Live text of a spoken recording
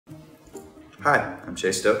Hi, I'm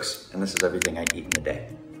Stokes, and this is everything I eat in a day.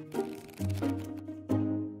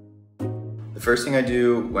 The first thing I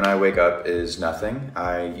do when I wake up is nothing.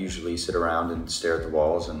 I usually sit around and stare at the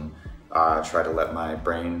walls and try to let my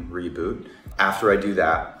brain reboot. After I do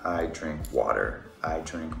that, I drink water. I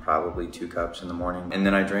drink probably 2 cups in the morning, and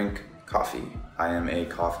then I drink coffee. I am a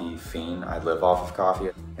coffee fiend. I live off of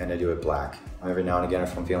coffee, and I do it black. Every now and again,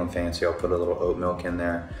 if I'm feeling fancy, I'll put a little oat milk in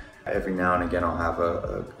there. Every now and again, I'll have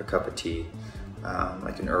a cup of tea,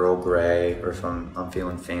 like an Earl Grey, or if I'm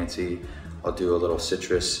feeling fancy, I'll do a little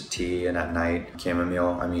citrus tea, and at night,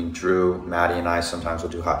 chamomile. I mean, Drew, Maddie, and I sometimes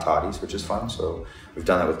will do hot toddies, which is fun. So we've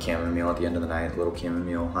done that with chamomile at the end of the night, a little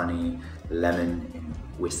chamomile, honey, lemon, and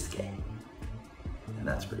whiskey. And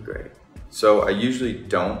that's pretty great. So I usually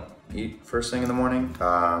don't eat first thing in the morning,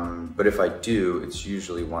 but if I do, it's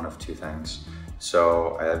usually one of 2 things.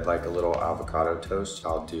 So I have like a little avocado toast.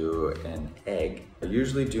 I'll do an egg. I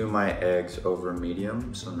usually do my eggs over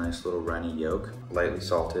medium, so nice little runny yolk, lightly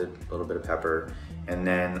salted, a little bit of pepper. And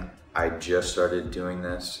then I just started doing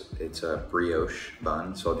this. It's a brioche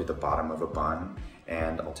bun, so I'll do the bottom of a bun,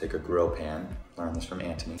 and I'll take a grill pan. Learned this from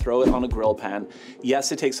Anthony. Throw it on a grill pan.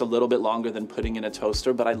 Yes, it takes a little bit longer than putting in a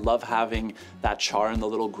toaster, but I love having that char and the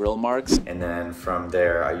little grill marks. And then from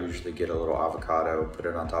there, I usually get a little avocado, put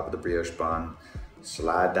it on top of the brioche bun,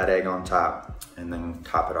 slide that egg on top, and then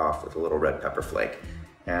top it off with a little red pepper flake.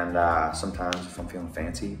 And sometimes if I'm feeling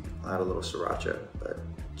fancy, I'll add a little sriracha, but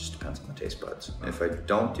it just depends on the taste buds. If I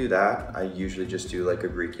don't do that, I usually just do like a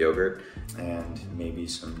Greek yogurt and maybe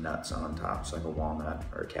some nuts on top, so like a walnut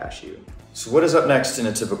or a cashew. So what is up next in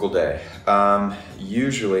a typical day?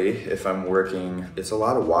 Usually, if I'm working, it's a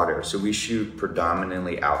lot of water. So we shoot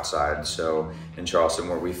predominantly outside. So in Charleston,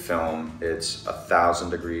 where we film, it's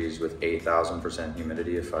 1,000 degrees with 8,000%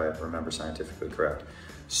 humidity, if I remember scientifically correct.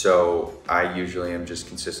 So I usually am just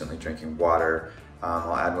consistently drinking water.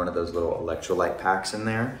 I'll add one of those little electrolyte packs in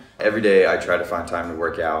there. Every day I try to find time to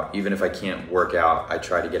work out. Even if I can't work out, I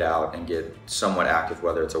try to get out and get somewhat active,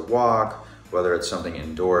 whether it's a walk, whether it's something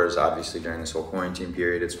indoors. Obviously during this whole quarantine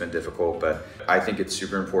period, it's been difficult, but I think it's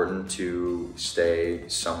super important to stay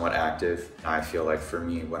somewhat active. I feel like for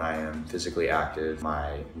me, when I am physically active,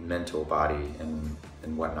 my mental body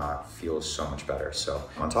and whatnot feels so much better. So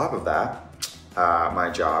on top of that,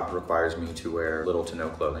 my job requires me to wear little to no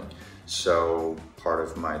clothing. So part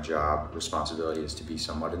of my job responsibility is to be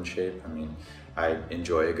somewhat in shape. I mean, I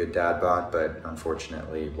enjoy a good dad bod, but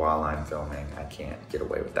unfortunately, while I'm filming, I can't get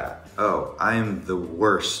away with that. Oh, I am the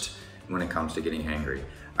worst when it comes to getting hangry.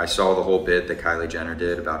 I saw the whole bit that Kylie Jenner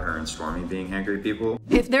did about her and Stormi being hangry people.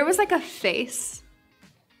 If there was like a face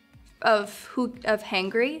of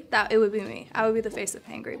hangry, that it would be me. I would be the face of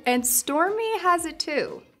hangry. And Stormi has it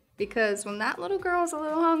too, because when that little girl's a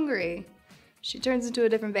little hungry, she turns into a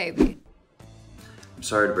different baby. I'm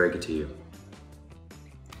sorry to break it to you.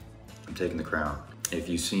 I'm taking the crown. If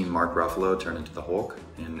you've seen Mark Ruffalo turn into the Hulk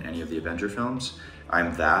in any of the Avenger films,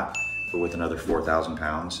 I'm that, but with another 4,000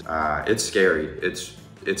 pounds. It's scary,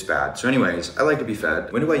 it's bad. So anyways, I like to be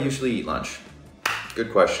fed. When do I usually eat lunch?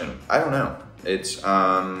 Good question. I don't know. It's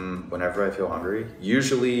whenever I feel hungry.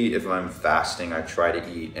 Usually if I'm fasting, I try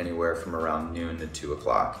to eat anywhere from around noon to 2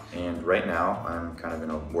 o'clock. And right now I'm kind of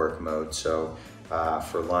in a work mode. So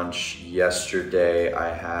for lunch yesterday,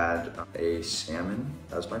 I had a salmon,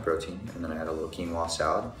 that was my protein. And then I had a little quinoa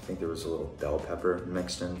salad. I think there was a little bell pepper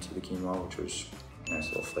mixed into the quinoa, which was a nice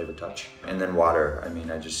little flavor touch. And then water. I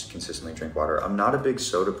mean, I just consistently drink water. I'm not a big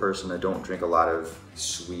soda person. I don't drink a lot of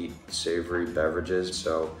sweet, savory beverages.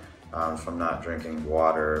 So if I'm not drinking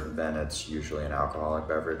water, then it's usually an alcoholic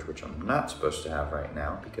beverage, which I'm not supposed to have right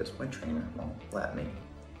now because my trainer won't let me.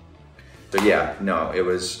 So yeah, no, it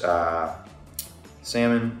was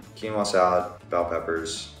salmon, quinoa salad, bell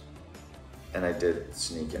peppers, and I did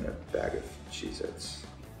sneak in a bag of Cheez-Its.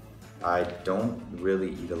 I don't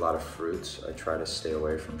really eat a lot of fruits. I try to stay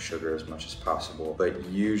away from sugar as much as possible. But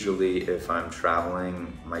usually if I'm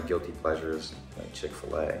traveling, my guilty pleasure is like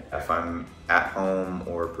Chick-fil-A. If I'm at home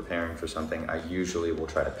or preparing for something, I usually will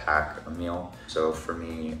try to pack a meal. So for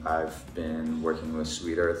me, I've been working with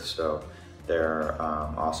Sweet Earth, so their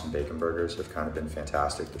awesome bacon burgers have kind of been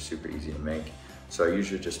fantastic. They're super easy to make. So I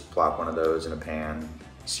usually just plop one of those in a pan,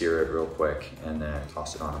 sear it real quick, and then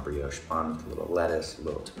toss it on a brioche bun with a little lettuce, a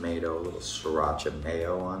little tomato, a little sriracha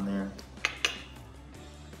mayo on there.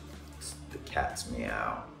 The cat's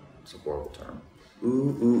meow. It's a horrible term.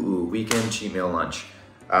 Ooh, weekend cheat meal lunch.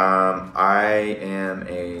 I am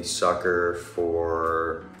a sucker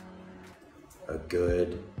for a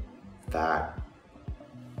good, fat,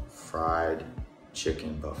 fried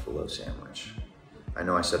chicken buffalo sandwich. I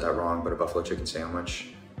know I said that wrong, but a buffalo chicken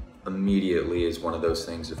sandwich immediately is one of those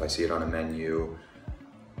things, if I see it on a menu,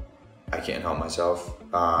 I can't help myself.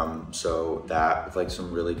 So that with like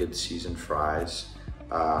some really good seasoned fries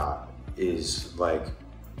is like,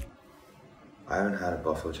 I haven't had a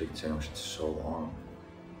buffalo chicken sandwich in so long.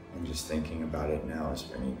 And just thinking about it now is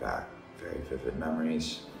bringing back very vivid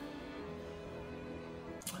memories.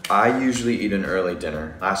 I usually eat an early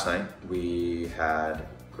dinner. Last night we had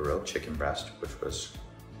grilled chicken breast, which was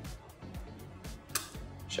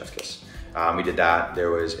chef's kiss. We did that.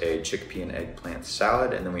 There was a chickpea and eggplant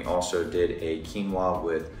salad, and then we also did a quinoa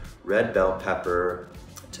with red bell pepper,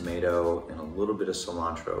 tomato, and a little bit of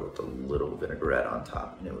cilantro with a little vinaigrette on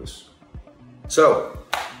top, and it was... So,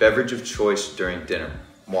 beverage of choice during dinner.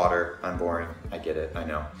 Water. I'm boring. I get it. I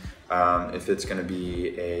know. If it's gonna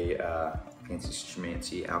be a fancy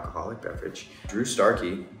schmancy alcoholic beverage, Drew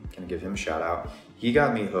Starkey, gonna give him a shout out. He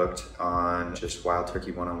got me hooked on just Wild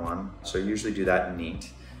Turkey 101. So I usually do that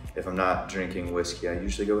neat. If I'm not drinking whiskey, I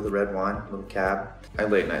usually go with a red wine, a little cab. A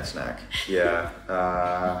late night snack. Yeah,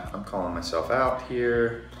 I'm calling myself out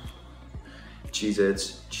here.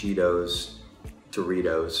 Cheez-Its, Cheetos,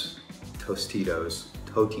 Doritos, Tostitos,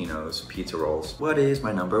 Totino's, pizza rolls. What is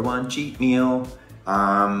my #1 cheat meal?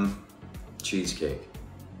 Cheesecake.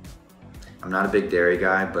 I'm not a big dairy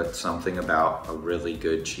guy, but something about a really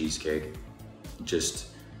good cheesecake just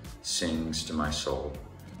sings to my soul.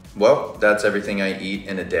 Well, that's everything I eat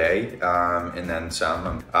in a day, and then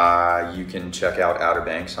some. You can check out Outer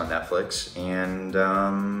Banks on Netflix, and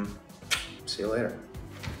see you later.